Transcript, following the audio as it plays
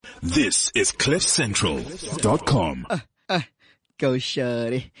This is CliffCentral.com. Go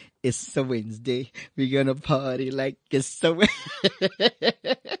shorty, it's a Wednesday. We're gonna party like it's a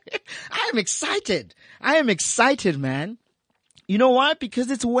I am excited, man. You know why? Because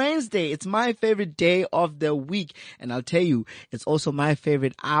it's Wednesday. It's my favorite day of the week. And I'll tell you, it's also my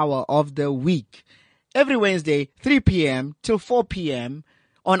favorite hour of the week. Every Wednesday, 3 p.m. till 4 p.m.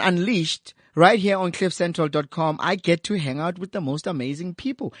 on Unleashed, right here on CliffCentral.com, I get to hang out with the most amazing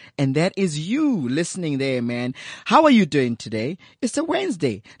people. And that is you listening there, man. How are you doing today? It's a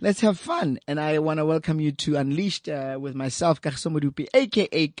Wednesday. Let's have fun. And I want to welcome you to Unleashed with myself, Kagiso Modupi,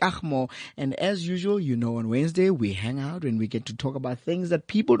 a.k.a. Kagmo. And as usual, you know, on Wednesday, we hang out and we get to talk about things that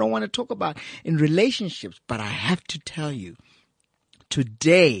people don't want to talk about in relationships. But I have to tell you,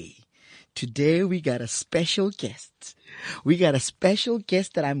 today we got a special guest. We got a special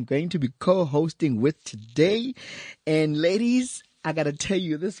guest that I'm going to be co-hosting with today. And ladies, I gotta tell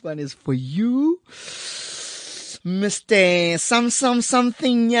you, this one is for you. Mr.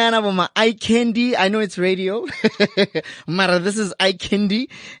 Something Yana Eye Candy. I know it's radio. Mara, this is Eye Candy.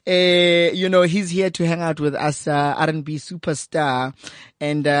 You know, he's here to hang out with us, R&B superstar.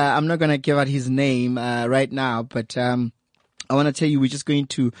 And, I'm not gonna give out his name, right now, but, I want to tell you, we're just going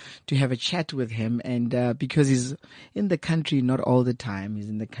to have a chat with him, and because he's in the country, not all the time. He's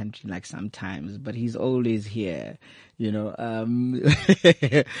in the country like sometimes, but he's always here. You know,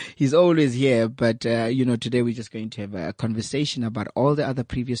 he's always here. But you know, today we're just going to have a conversation about all the other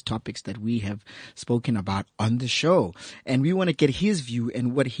previous topics that we have spoken about on the show, and we want to get his view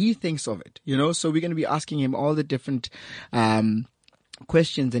and what he thinks of it. You know, so we're going to be asking him all the different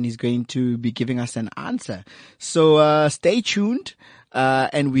questions, and he's going to be giving us an answer. So stay tuned,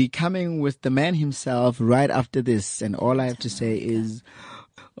 and we're coming with the man himself right after this. And all I have to say is,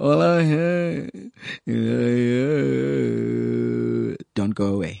 all I have, don't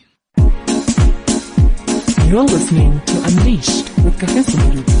go away. You're listening to Unleashed with Kagiso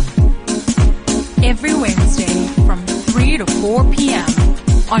Modupi. Every Wednesday from 3 to 4 p.m.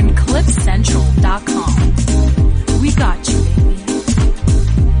 on CliffCentral.com. We got you, baby.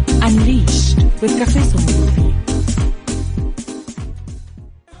 Unleashed with Kagiso Modupi.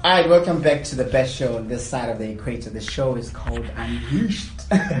 All right, welcome back to the best show on this side of the equator. The show is called Unleashed.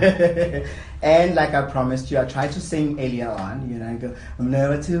 And like I promised you, I tried to sing earlier on, you know, and go, I'm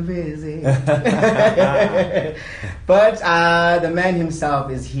never too busy. But the man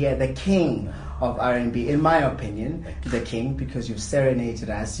himself is here, the king of R&B, in my opinion, the king, because you've serenaded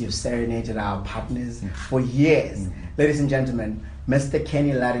us, you've serenaded our partners for years. Ladies and gentlemen, Mr.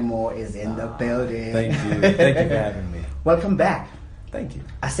 Kenny Lattimore is in the building. Thank you. Thank you for having me. Welcome back. Thank you.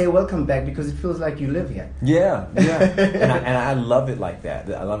 I say welcome back because it feels like you live here. Yeah. and I love it like that.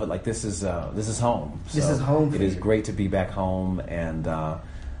 I love it like this is home. This is home for It is you. great to be back home, and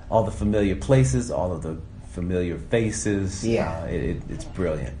all the familiar places, all of the familiar faces. Yeah. It's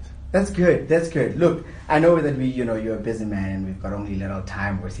brilliant. That's good. That's good. Look, I know that you're a busy man and we've got only little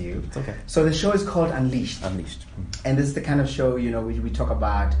time with you. It's okay. So the show is called Unleashed. Unleashed. And this is the kind of show, you know, we talk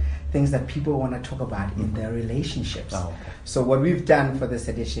about things that people want to talk about in their relationships. Oh, okay. So what we've done for this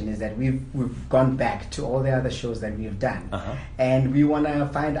edition is that we've gone back to all the other shows that we've done. And we want to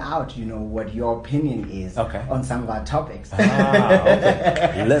find out, you know, what your opinion is on some of our topics.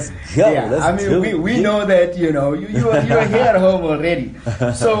 Okay. Let's go. Yeah, Let's I mean, we know that, you know, you're here at home already.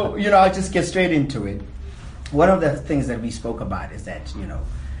 So, you know, I'll just get straight into it. One of the things that we spoke about is that, you know,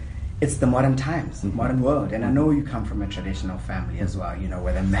 it's the modern times, modern world. And I know you come from a traditional family as well, you know,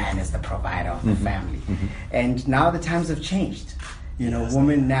 where the man is the provider of the family. And now the times have changed. You know,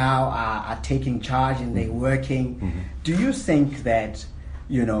 women now are taking charge and they're working. Do you think that,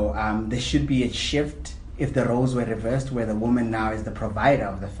 you know, there should be a shift if the roles were reversed, where the woman now is the provider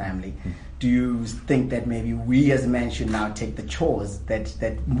of the family? Do you think that maybe we as men should now take the chores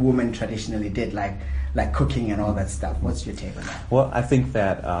that women traditionally did, like cooking and all that stuff? What's your take on that? Well, I think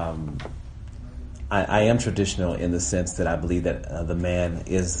that I am traditional in the sense that I believe that the man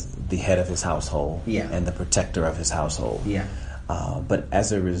is the head of his household and the protector of his household. But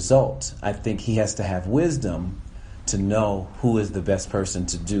as a result, I think he has to have wisdom to know who is the best person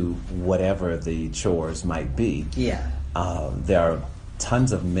to do whatever the chores might be. There are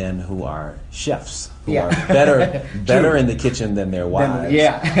tons of men who are chefs, who are better in the kitchen than their wives.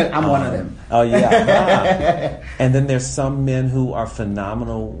 I'm one of them. Oh, yeah. And then there's some men who are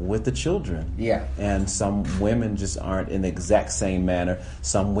phenomenal with the children. And some women just aren't in the exact same manner.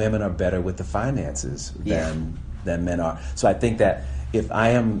 Some women are better with the finances than men are. So I think that if I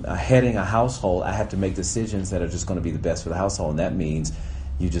am heading a household, I have to make decisions that are just going to be the best for the household. And that means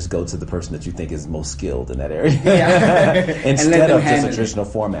you just go to the person that you think is most skilled in that area. Instead of just a traditional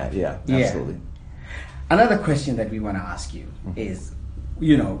format. Yeah, absolutely. Another question that we want to ask you is,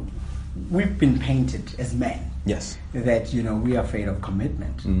 we've been painted as men. Yes. That, we are afraid of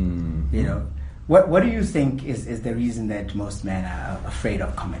commitment. What do you think is the reason that most men are afraid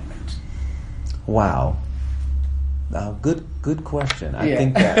of commitment? Wow. Good question. I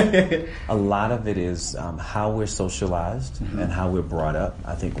think that a lot of it is how we're socialized and how we're brought up.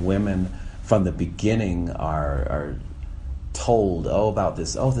 I think women from the beginning are told, about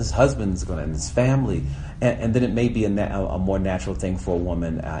this husband's going to, and this family. And then it may be a more natural thing for a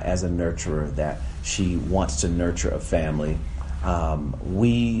woman as a nurturer that she wants to nurture a family.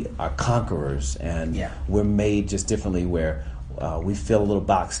 We are conquerors, and we're made just differently where we feel a little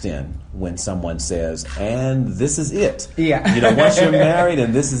boxed in when someone says, and this is it. Once you're married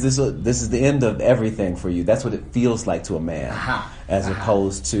and this is the end of everything for you. That's what it feels like to a man, as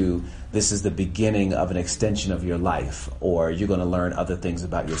opposed to this is the beginning of an extension of your life, or you're going to learn other things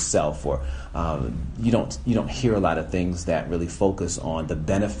about yourself, or you don't hear a lot of things that really focus on the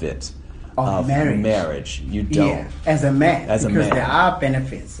benefit of marriage. You don't. As a man. Because there are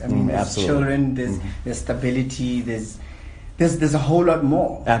benefits. I mean, there's absolutely. children, there's stability, there's a whole lot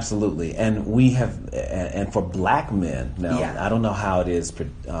more. Absolutely. And we have, and for black men, now, I don't know how it is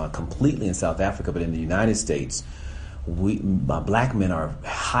completely in South Africa, but in the United States, black men are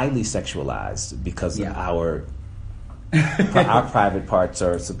highly sexualized because our private parts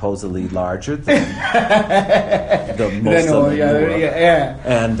are supposedly larger than the most of the world.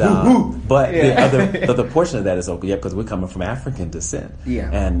 And but the other portion of that is because we're coming from African descent,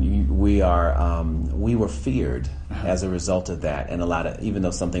 and we were feared as a result of that, and even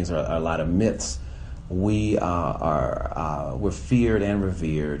though some things are a lot of myths, we're feared and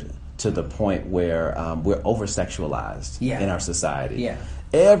revered to the point where we're over-sexualized in our society.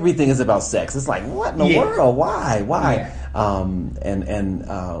 Everything is about sex. It's like, what in the world? Why?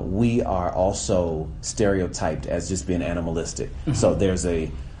 And we are also stereotyped as just being animalistic. So there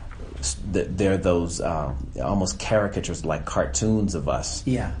are those almost caricatures, like cartoons of us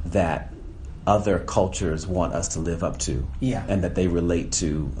that other cultures want us to live up to, and that they relate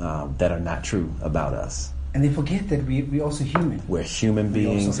to that are not true about us. And they forget that we're also human. We're human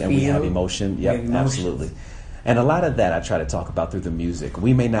beings, and we have emotion. Yep, absolutely. And a lot of that I try to talk about through the music.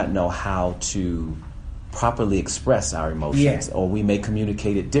 We may not know how to properly express our emotions, or we may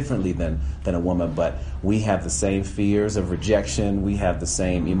communicate it differently than a woman, but we have the same fears of rejection. We have the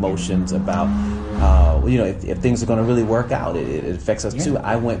same emotions about, if things are going to really work out, it affects us too.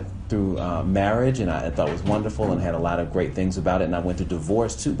 I went through marriage, and I thought it was wonderful and had a lot of great things about it, and I went through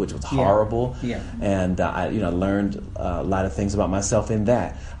divorce too, which was horrible. And I learned a lot of things about myself in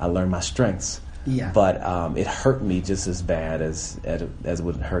that. I learned my strengths. But it hurt me just as bad as it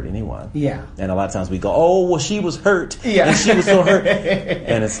would hurt anyone. And a lot of times we go, oh, well, she was hurt, and she was so hurt,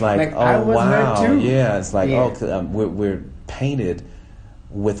 and it's like oh wow, it's like we're painted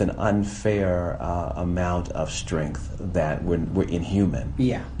with an unfair amount of strength that we're inhuman.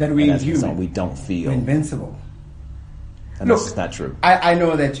 That we're inhuman. We don't feel we're invincible. And Look, this is not true. I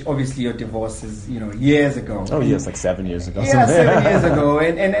know that obviously your divorce is, years ago. Oh, yes, like 7 years ago. 7 years ago.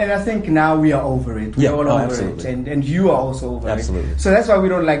 And I think now we are over it. We're all over absolutely. it. And you are also over absolutely. it. So that's why we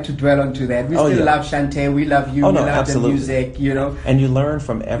don't like to dwell onto that. We still love Shantae. We love you. We love the music, And you learn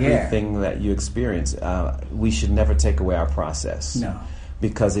from everything that you experience. We should never take away our process. No.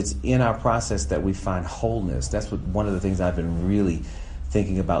 Because it's in our process that we find wholeness. That's one of the things I've been really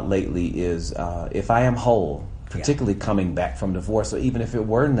thinking about lately is if I am whole, particularly coming back from divorce, or even if it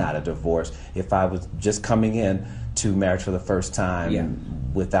were not a divorce, if I was just coming in to marriage for the first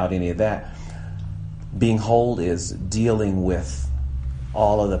time without any of that, being whole is dealing with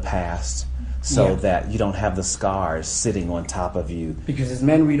all of the past so that you don't have the scars sitting on top of you. Because as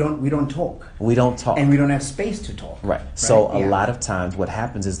men, we don't talk. We don't talk. And we don't have space to talk. Right. So a lot of times what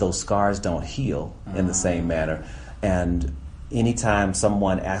happens is those scars don't heal in the same manner. And anytime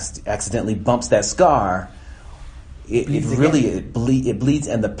someone accidentally bumps that scar, it bleeds,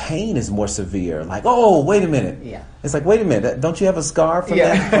 and the pain is more severe. Like, oh, wait a minute. It's like, wait a minute, don't you have a scar from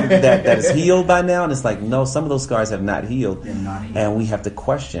that is healed by now? And it's like, no, some of those scars have not healed. They're not healed. And we have to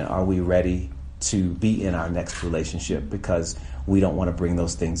question, are we ready to be in our next relationship? Because we don't want to bring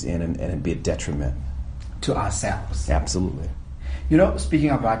those things in and be a detriment to ourselves. Absolutely.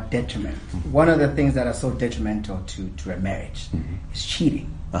 Speaking about detriment, one of the things that are so detrimental to a marriage is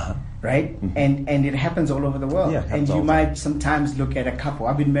cheating. right? And it happens all over the world. And you might sometimes look at a couple.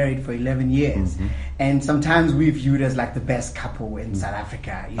 I've been married for 11 years, and sometimes we're viewed as like the best couple in South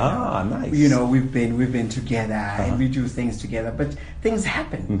Africa. You know? Nice. You know, we've been together and we do things together, but things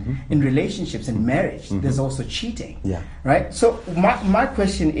happen in relationships and marriage. There's also cheating, right? So my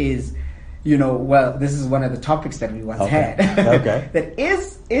question is, you know, well, this is one of the topics that we once had. That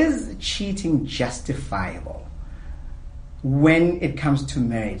is cheating justifiable when it comes to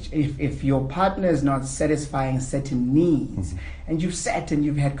marriage? If your partner is not satisfying certain needs, and you've sat and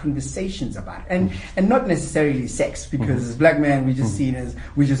you've had conversations about it, and not necessarily sex, because as black men we just see it as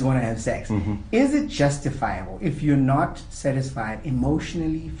we just want to have sex. Is it justifiable if you're not satisfied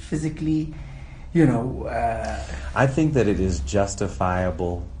emotionally, physically? You know, I think that it is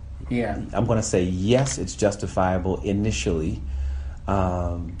justifiable. I'm going to say yes, it's justifiable initially,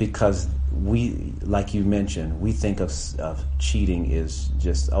 because we, like you mentioned, we think of cheating is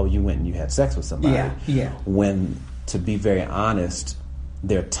just, oh, you went and you had sex with somebody. When, to be very honest,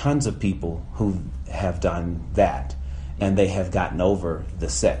 there are tons of people who have done that, and they have gotten over the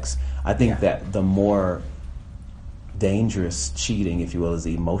sex. I think that the more dangerous cheating, if you will, is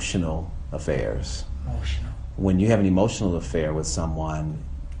emotional affairs. When you have an emotional affair with someone,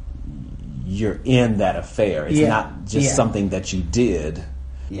 you're in that affair. It's not just something that you did.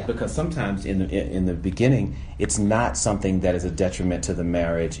 Because sometimes in the beginning, it's not something that is a detriment to the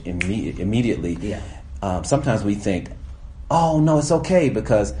marriage immediately. Sometimes we think, oh, no, it's okay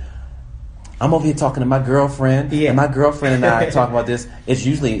because I'm over here talking to my girlfriend, and my girlfriend and I talk about this. It's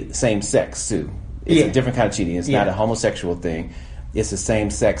usually same sex, too. It's a different kind of cheating. It's not a homosexual thing. It's the same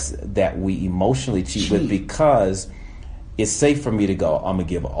sex that we emotionally cheat with, because it's safe for me to go, I'm going to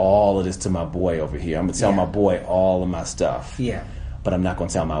give all of this to my boy over here. I'm going to tell my boy all of my stuff. But I'm not going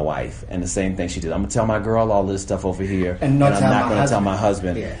to tell my wife. And the same thing she did. I'm going to tell my girl all this stuff over here. And I'm not going to tell my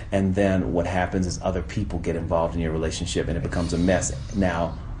husband. And then what happens is other people get involved in your relationship, and it becomes a mess.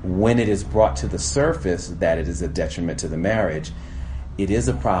 Now, when it is brought to the surface that it is a detriment to the marriage, it is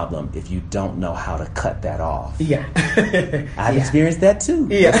a problem if you don't know how to cut that off. I've experienced that too.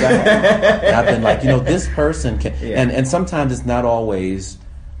 Yes, I have. And I've been like, you know, this person can, and sometimes it's not always,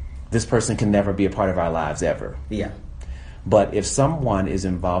 this person can never be a part of our lives ever. But if someone is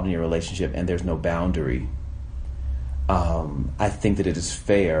involved in your relationship and there's no boundary, I think that it is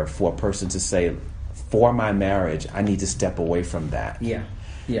fair for a person to say, for my marriage, I need to step away from that.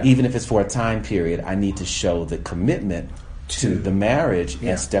 Even if it's for a time period, I need to show the commitment to the marriage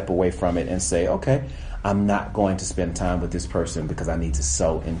and step away from it and say, okay, I'm not going to spend time with this person because I need to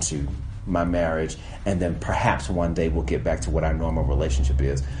sow into my marriage, and then perhaps one day we'll get back to what our normal relationship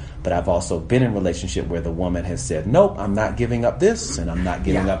is. But I've also been in a relationship where the woman has said, nope, I'm not giving up this and I'm not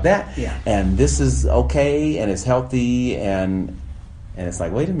giving up that. And this is okay and it's healthy, and it's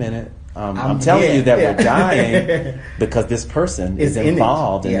like, wait a minute. I'm telling you that we're dying because this person is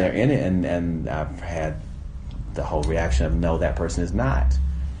involved and they're in it. And I've had the whole reaction of, no, that person is not.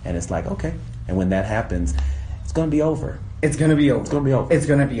 And it's like, okay. And when that happens, it's going to be over. It's going to be over. It's going to be over. It's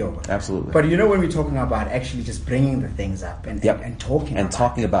going to be over. Absolutely. But you know, when we're talking about actually just bringing the things up and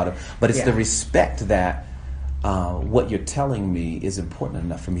talking about it. But it's the respect that what you're telling me is important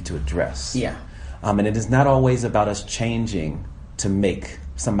enough for me to address. And it is not always about us changing to make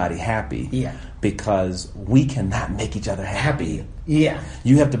somebody happy. Because we cannot make each other happy.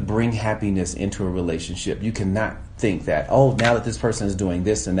 You have to bring happiness into a relationship. You cannot think that, oh, now that this person is doing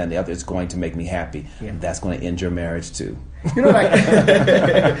this and then the other, it's going to make me happy. That's going to end your marriage too. You know, like,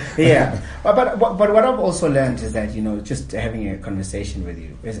 But what I've also learned is that, you know, just having a conversation with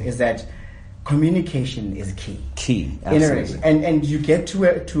you is that communication is key. Absolutely. And you get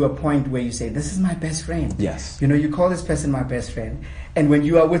to a point where you say, this is my best friend. You know, you call this person my best friend. And when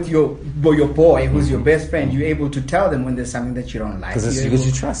you are with your boy, who's your best friend, you're able to tell them when there's something that you don't like. Because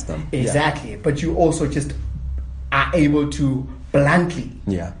you trust them. Exactly. But you also just are able to bluntly,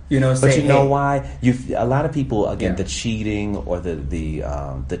 you know, say, but you know why? A lot of people, again, the cheating or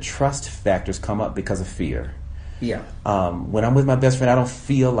the trust factors come up because of fear. When I'm with my best friend, I don't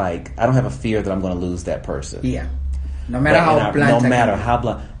have a fear that I'm going to lose that person. No matter how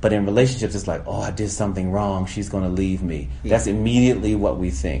blunt. But in relationships, it's like, oh, I did something wrong. She's going to leave me. That's immediately what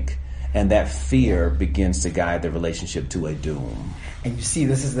we think. And that fear begins to guide the relationship to a doom. And you see,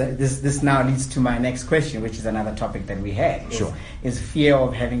 this now leads to my next question, which is another topic that we had. Is fear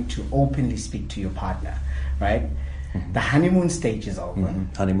of having to openly speak to your partner, right? The honeymoon stage is over.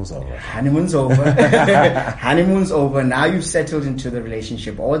 Honeymoon's over. Honeymoon's over. Honeymoon's over. Now you've settled into the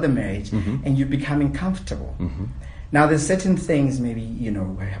relationship or the marriage, and you're becoming comfortable. Now there's certain things, maybe, you know,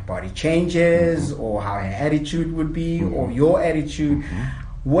 where her body changes or how her attitude would be or your attitude.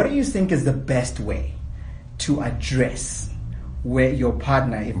 what do you think is the best way to address where your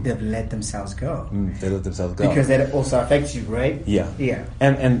partner, if they've let themselves go? They let themselves go. Because that also affects you, right? Yeah. Yeah.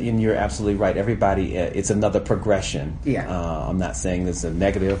 And you're absolutely right. Everybody, it's another progression. Yeah. I'm not saying this is a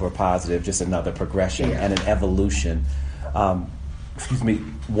negative or positive, just another progression and an evolution. Excuse me.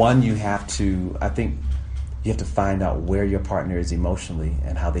 One, I think you have to find out where your partner is emotionally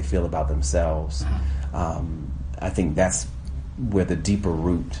and how they feel about themselves. I think that's where the deeper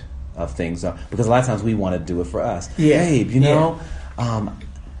root of things are, because a lot of times we want to do it for us. Babe,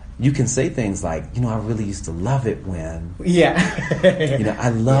 you can say things like, I really used to love it when I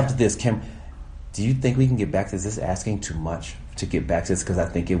loved this. Do you think we can get back to this? Is this asking too much to get back to this? Because I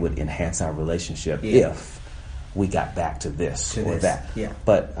think it would enhance our relationship if we got back to this or that.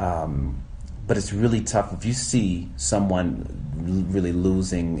 But it's really tough if you see someone really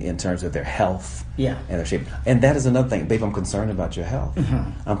losing in terms of their health and their shape. And that is another thing. Babe, I'm concerned about your health.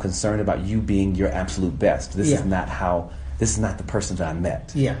 I'm concerned about you being your absolute best. This is not the person that I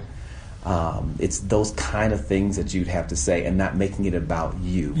met. It's those kind of things that you'd have to say, and not making it about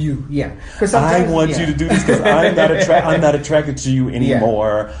you. I want you to do this because I'm not attracted to you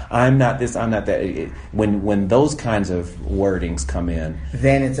anymore. I'm not this. I'm not that. When those kinds of wordings come in,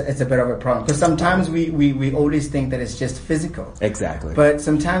 then it's a bit of a problem, because sometimes we always think that it's just physical. Exactly. But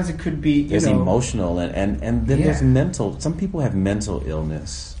sometimes it could be there's emotional and then there's mental. Some people have mental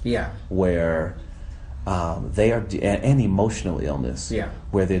illness. Where. They are and emotional illness,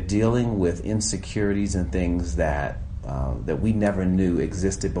 where they're dealing with insecurities and things that we never knew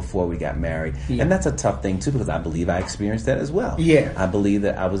existed before we got married, and that's a tough thing too, because I believe I experienced that as well. I believe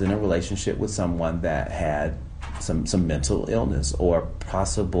that I was in a relationship with someone that had some mental illness or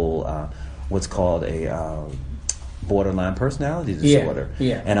possible what's called a borderline personality disorder.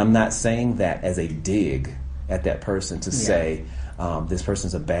 And I'm not saying that as a dig at that person to say. This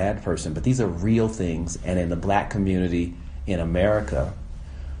person's a bad person, but these are real things. And in the black community in America,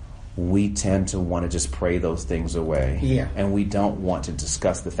 we tend to want to just pray those things away. And we don't want to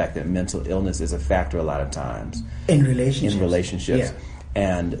discuss the fact that mental illness is a factor a lot of times. In relationships.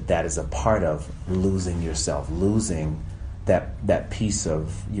 And that is a part of losing yourself, losing that piece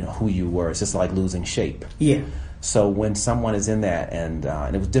of who you were. It's just like losing shape. So when someone is in that, and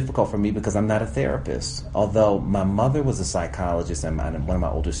it was difficult for me because I'm not a therapist. Although my mother was a psychologist and one of my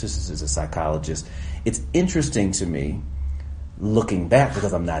older sisters is a psychologist, it's interesting to me looking back,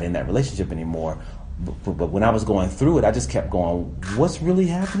 because I'm not in that relationship anymore. But when I was going through it, I just kept going, what's really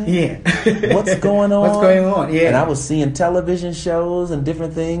happening? What's going on? What's going on? And I was seeing television shows and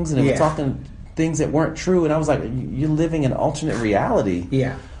different things, and it was talking things that weren't true. And I was like, you're living an alternate reality.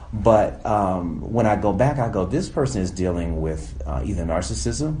 But when I go back, I go, this person is dealing with either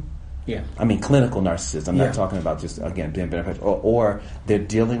narcissism. I mean, clinical narcissism. I'm not talking about just, again, being beneficial. Or they're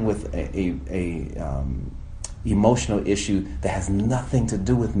dealing with a emotional issue that has nothing to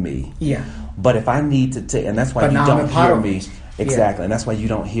do with me. But if I need to take, and that's why you don't hear me. Exactly. And that's why you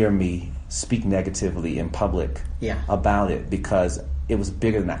don't hear me speak negatively in public about it, because it was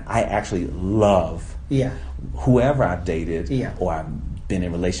bigger than that. I actually love whoever I've dated or I've been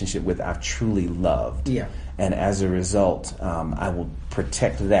in relationship with, I've truly loved. And as a result, I will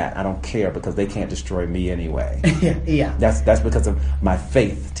protect that. I don't care, because they can't destroy me anyway. That's because of my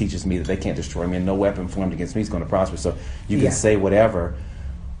faith teaches me that they can't destroy me, and no weapon formed against me is going to prosper. So you can say whatever,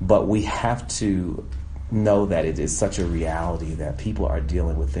 but we have to know that it is such a reality that people are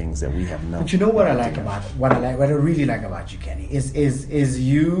dealing with things that we have no. But you know what I like about what I really like about you, Kenny, is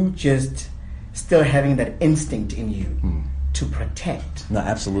you just still having that instinct in you. To protect. No,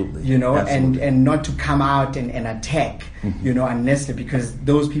 absolutely. Absolutely. And not to come out and attack, unnecessarily, because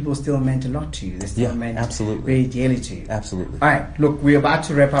those people still meant a lot to you. They still meant very dearly to you. Absolutely. All right, look, we're about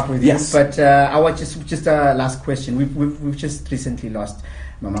to wrap up with you, but I want just a last question. We've just recently lost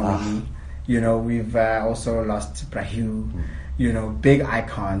Mama Winnie. We've also lost Brahu. Big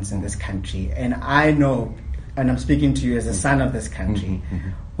icons in this country, and I know, and I'm speaking to you as a son of this country.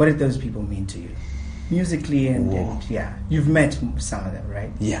 What did those people mean to you? Musically and you've met some of them, right?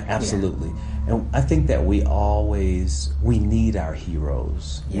 Absolutely. And I think that we need our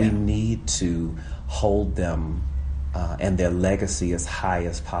heroes. We need to hold them and their legacy as high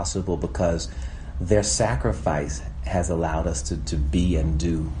as possible, because their sacrifice has allowed us to be and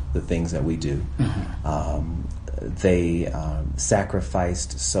do the things that we do. They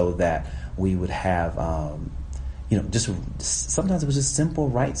sacrificed so that we would have just sometimes it was just simple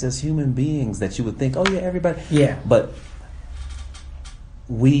rights as human beings that you would think, oh yeah, everybody. But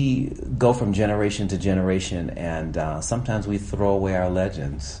we go from generation to generation, and sometimes we throw away our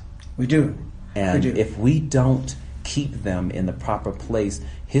legends. We do. And if we don't keep them in the proper place,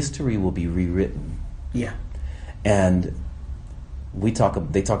 history will be rewritten. Yeah. And they talk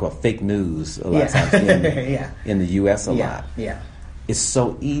about fake news a lot of times in the U.S. a lot. Yeah. It's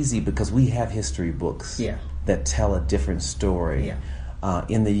so easy because we have history books that tell a different story. Yeah.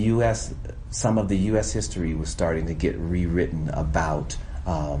 In the U.S., some of the U.S. history was starting to get rewritten about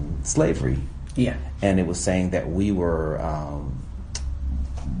slavery. Yeah. And it was saying that we were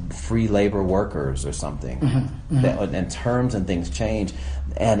free labor workers or something. And terms and things change.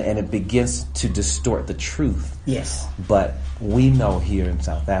 And it begins to distort the truth. Yes. But we know here in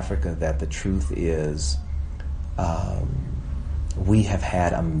South Africa that the truth is we have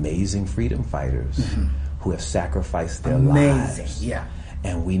had amazing freedom fighters who have sacrificed their lives. Yeah.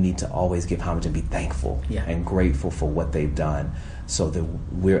 And we need to always give homage and be thankful and grateful for what they've done, so that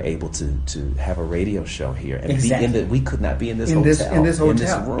we're able to have a radio show here and we could not be in this hotel, in this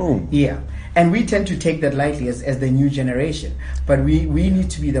room. Yeah. And we tend to take that lightly as the new generation. But we need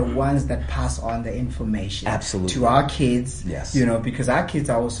to be the ones that pass on the information to our kids. Yes. You know, because our kids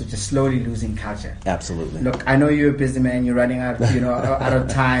are also just slowly losing culture. Absolutely. Look, I know you're a busy man, you're running out, out of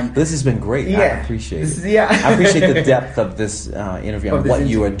time. This has been great. Yeah. I appreciate it. I appreciate the depth of this interview and what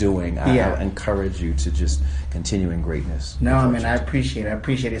you are doing. I encourage you to just continue in greatness. No, man, I appreciate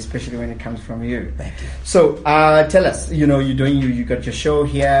it, especially when it comes from you. Thank you. So, tell us, you got your show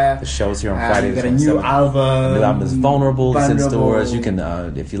here. The show's here on Fridays. You got a new album. The new album is Vulnerable. It's in stores. You can,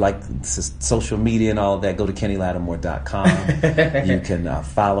 if you like social media and all of that, go to KennyLattimore.com. You can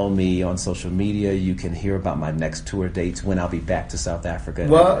follow me on social media. You can hear about my next tour dates, when I'll be back to South Africa.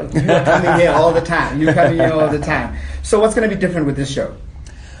 Well, you're coming here all the time. So what's going to be different with this show?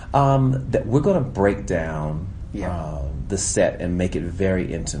 That we're going to break down the set and make it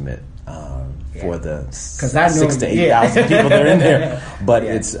very intimate for the 6,000 to 8,000 people that are in there. But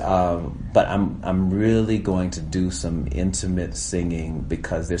it's but I'm really going to do some intimate singing,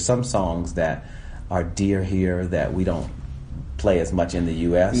 because there's some songs that are dear here that we don't play as much in the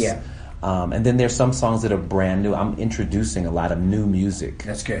U.S. Yeah. And then there's some songs that are brand new. I'm introducing a lot of new music.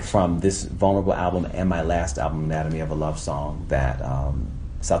 That's good. From this Vulnerable album and my last album, Anatomy of a Love Song, that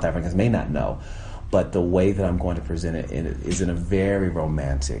South Africans may not know. But the way that I'm going to present it is in a very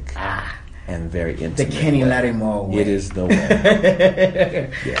romantic and very intimate the Kenny way. Lattimore way. It is the way.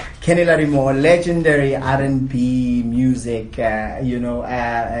 Kenny Lattimore, legendary R&B music,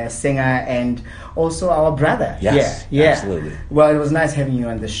 singer, and also our brother. Yes, absolutely. Well, it was nice having you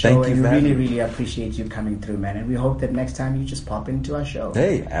on the show. Thank you. And we really appreciate you coming through, man. And we hope that next time you just pop into our show.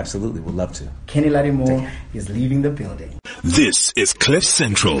 Hey, absolutely. We'd love to. Kenny Lattimore is leaving the building. This is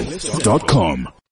CliffCentral.com.